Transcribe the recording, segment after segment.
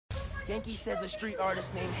Genki says a street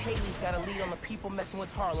artist named Haley's got a lead on the people messing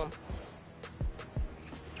with Harlem.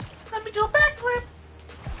 Let me do a backflip.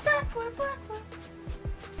 Backflip, backflip.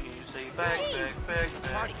 You say back, back, back,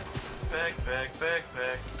 back. Back, back, back,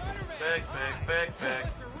 back. Back, back, back,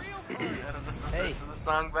 back. I don't know the rest of the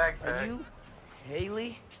song Backpack. Are you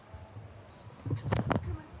Haley?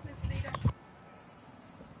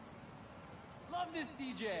 Love this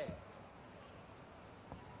DJ.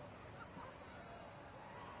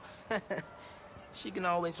 She can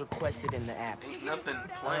always request it in the app. Ain't nothing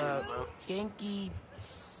playing, bro. Genki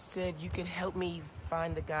said you could help me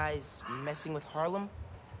find the guys messing with Harlem.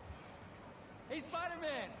 Hey,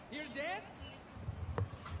 Spider-Man, here to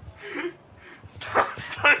dance? Stop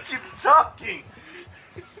fucking talking!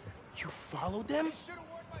 You followed them?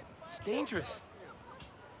 It's dangerous.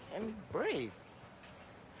 And brave.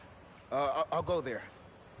 I'll go there.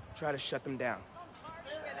 Try to shut them down.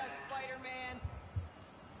 Get that Spider-Man.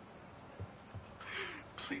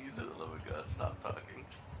 Please, for the love of God, stop talking.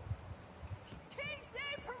 King's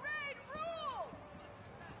Day Parade rules!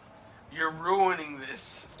 You're ruining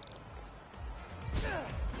this.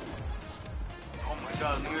 Oh my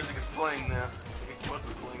god, the music is playing now. It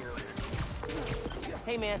wasn't playing earlier.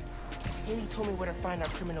 Hey man, Sandy told me where to find our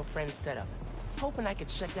criminal friends' setup. Hoping I could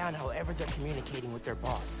shut down however they're communicating with their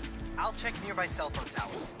boss. I'll check nearby cell phone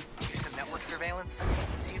towers. I'll do some network surveillance.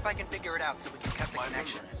 See if I can figure it out so we can cut the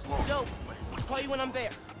connection. Dope. I'll call you when I'm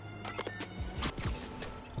there.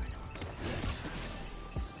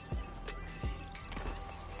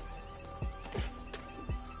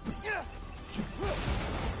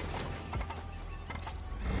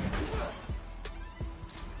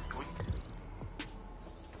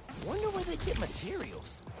 Wonder where they get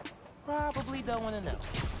materials. Probably don't want to know.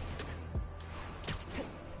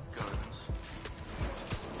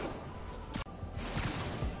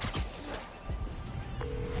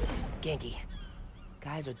 Genki,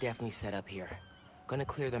 guys are definitely set up here. Gonna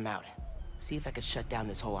clear them out. See if I can shut down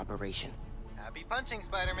this whole operation. Happy punching,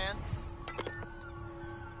 Spider-Man.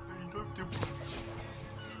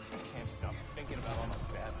 Can't stop thinking about all my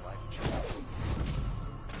bad life choices.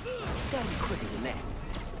 Gotta be quicker than that.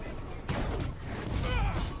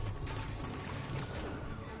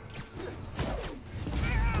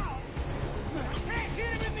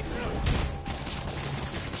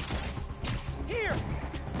 Here!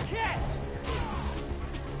 Catch!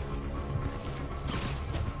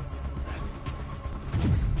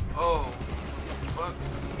 Oh, fuck.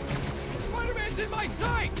 Spider-Man's in my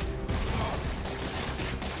sight!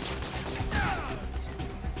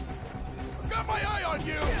 I've got my eye on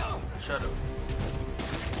you! Shut up.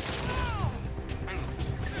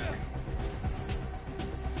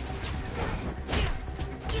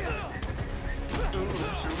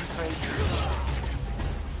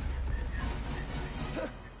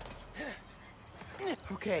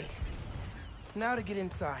 Okay, now to get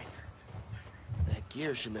inside. That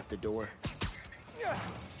gear should lift the door. I'm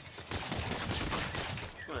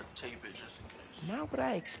gonna tape it just in case. Not what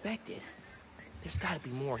I expected. There's gotta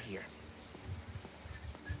be more here.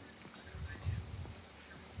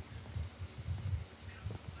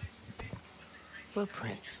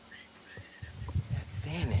 Footprints. That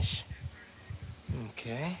vanish.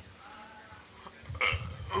 Okay.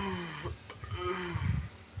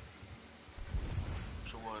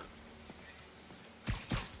 So what?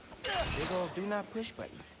 Big old do not push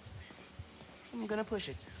button. I'm gonna push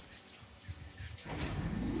it.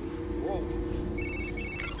 Whoa.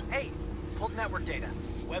 Hey, pulled network data.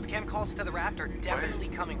 Webcam calls to the raft are definitely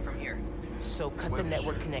coming from here. So cut the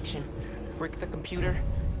network connection, brick the computer,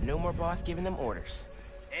 no more boss giving them orders.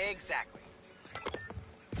 Exactly.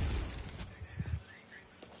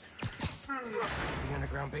 The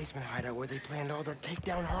underground basement hideout where they planned all their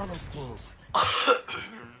takedown Harlem schemes.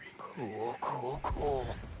 Cool, cool, cool.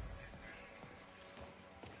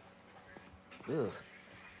 Ugh.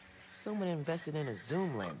 Someone invested in a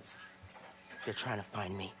zoom lens. They're trying to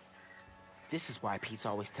find me. This is why Pete's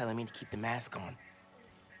always telling me to keep the mask on.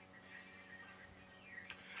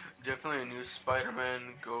 Definitely a new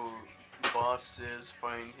Spider-Man. Go bosses,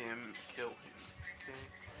 find him, kill him. Okay.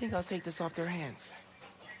 I think I'll take this off their hands.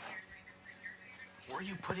 Where are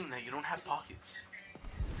you putting that? You don't have pockets.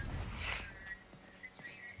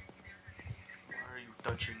 Why are you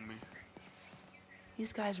touching me?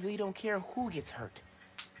 These guys really don't care who gets hurt.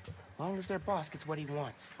 As long as their boss gets what he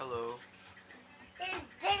wants. Hello.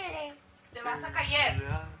 Te vas a caer.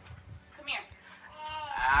 Yeah. Come here.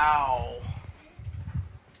 Ow.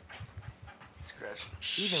 Scratch the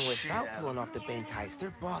Even shit without out pulling of off the bank heist,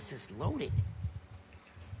 their boss is loaded.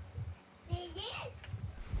 Kumi,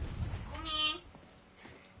 me.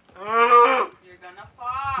 you're gonna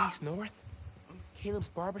fall. East North, Caleb's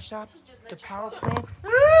barbershop, the power plants,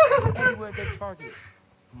 everywhere they target.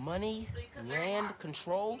 Money, land,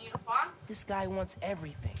 control. This guy wants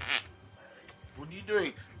everything. What are you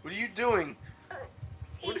doing? What are you doing?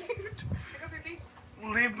 What are you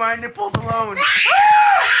doing? Leave my nipples alone.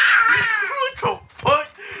 What the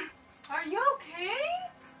fuck? Are you okay?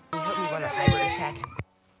 Can you help me run a hybrid attack?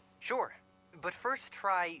 Sure, but first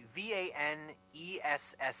try VANESSA.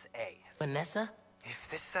 Vanessa? If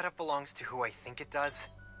this setup belongs to who I think it does...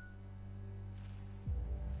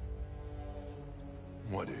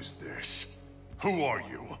 What is this? Who are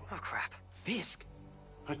you? Oh, crap. Fisk.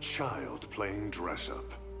 A child playing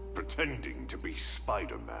dress-up, pretending to be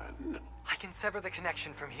Spider-Man. I can sever the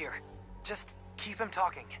connection from here. Just keep him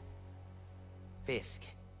talking. Fisk.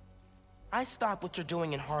 I stop what you're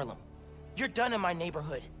doing in Harlem. You're done in my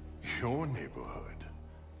neighborhood. Your neighborhood?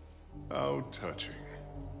 How touching.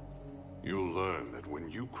 You'll learn that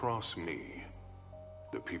when you cross me,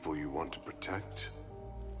 the people you want to protect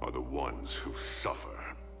are the ones who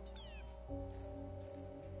suffer.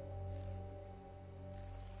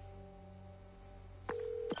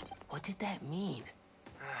 What did that mean?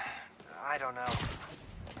 I don't know.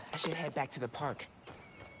 I should head back to the park.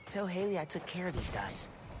 Tell Haley I took care of these guys.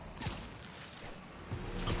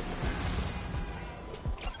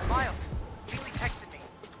 Miles, Haley texted me.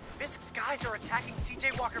 Fisk's guys are attacking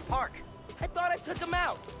CJ Walker Park. I thought I took them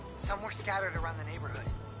out. Some were scattered around the neighborhood.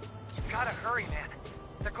 You've gotta hurry, man.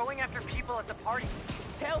 They're going after people at the party.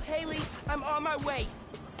 Tell Haley I'm on my way.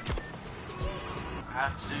 I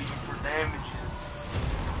have to sue you for damages.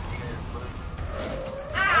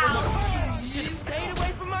 You should have stayed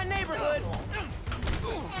away from my neighborhood.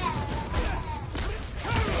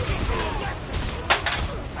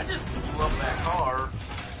 I just blew up that car.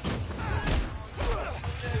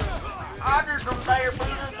 I just don't dare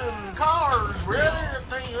put up them cars, brother. If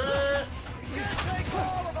they,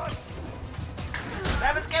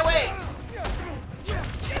 Travis, get away!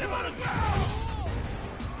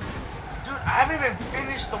 Dude, I haven't even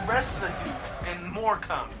finished the rest of the dudes, and more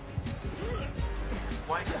come.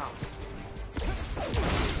 White House.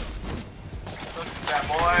 Look at that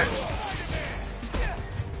boy.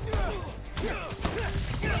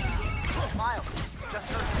 Miles, just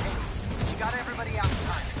heard from Haley. You got everybody out in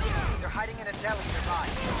time. They're hiding in a deli nearby.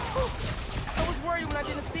 I was worried when I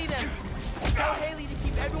didn't see them. Tell Haley to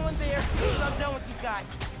keep everyone there until I'm done with these guys.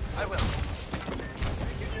 I will.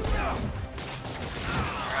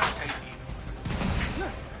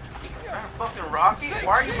 Fucking rocket?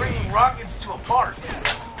 Why are you bringing rockets to a park?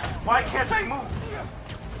 Why can't I move?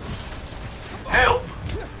 Help!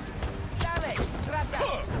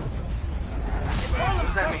 What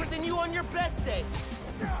does that mean? than you on your best day.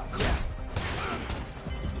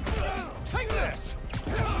 Take this!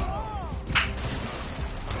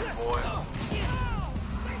 Boy.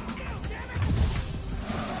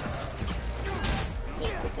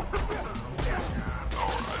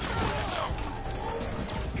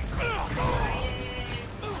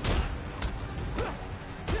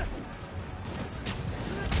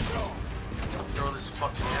 Throw this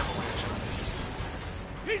fucking avalanche.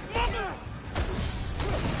 He's moving!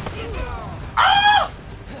 Ah!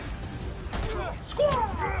 Score!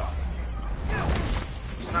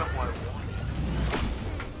 It's not what I wanted.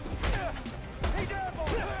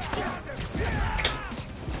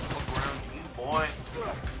 Look around you, boy.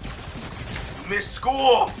 You missed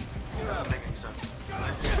school! That doesn't make any sense.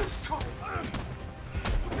 Let's get this story.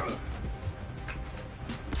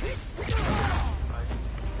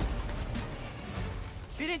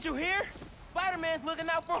 Didn't you hear? Spider-Man's looking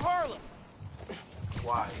out for Harlem.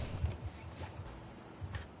 Why?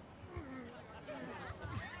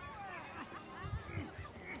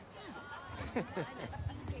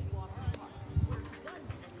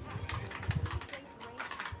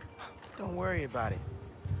 Don't worry about it.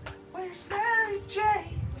 Where's Mary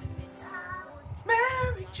Jane?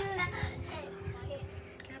 Mary Jane,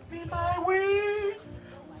 give me my weed.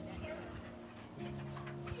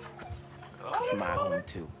 It's my home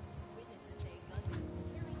too.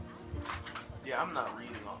 Yeah, I'm not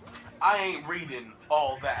reading all. I ain't reading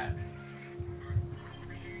all that.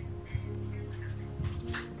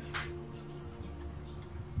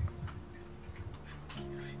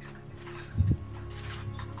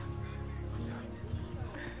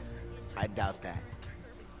 I doubt that.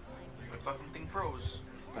 My fucking thing froze.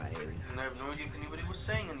 Bye, Haley. And I have no idea if anybody was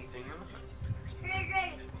saying anything.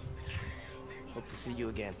 Hope to see you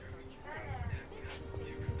again.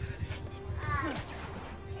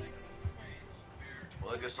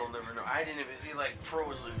 Well, I guess I'll never know. I didn't even, it like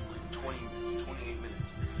froze in like 28 minutes.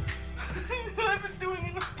 I've been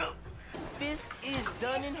doing it. Memphis is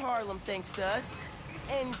done in Harlem thanks to us.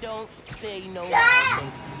 And don't say no more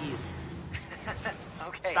thanks to you.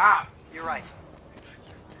 Okay. Stop. You're right.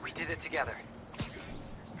 We did it together.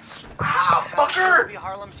 Ow, We'll fucker! be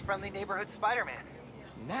Harlem's friendly neighborhood Spider-Man.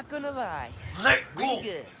 Not gonna lie. Let Pretty go.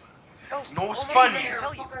 good. Oh, No, it's maybe funny. I can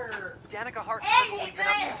tell you. Fucker. Danica Hart knows what we've been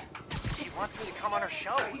up to. She wants me to come on her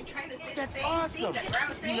show. You're trying to say That's the same awesome. thing that Brown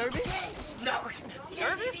You said. nervous? No.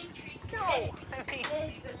 Nervous? No. I mean,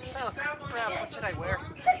 oh, crap, what should I wear?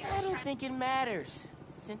 I don't think it matters.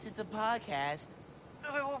 Since it's a podcast.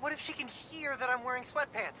 What if she can hear that I'm wearing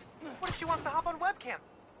sweatpants? What if she wants to hop on webcam?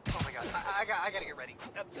 Oh my god, I gotta get ready.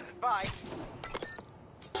 Bye.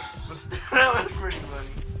 That was pretty funny.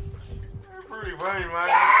 Pretty funny, man.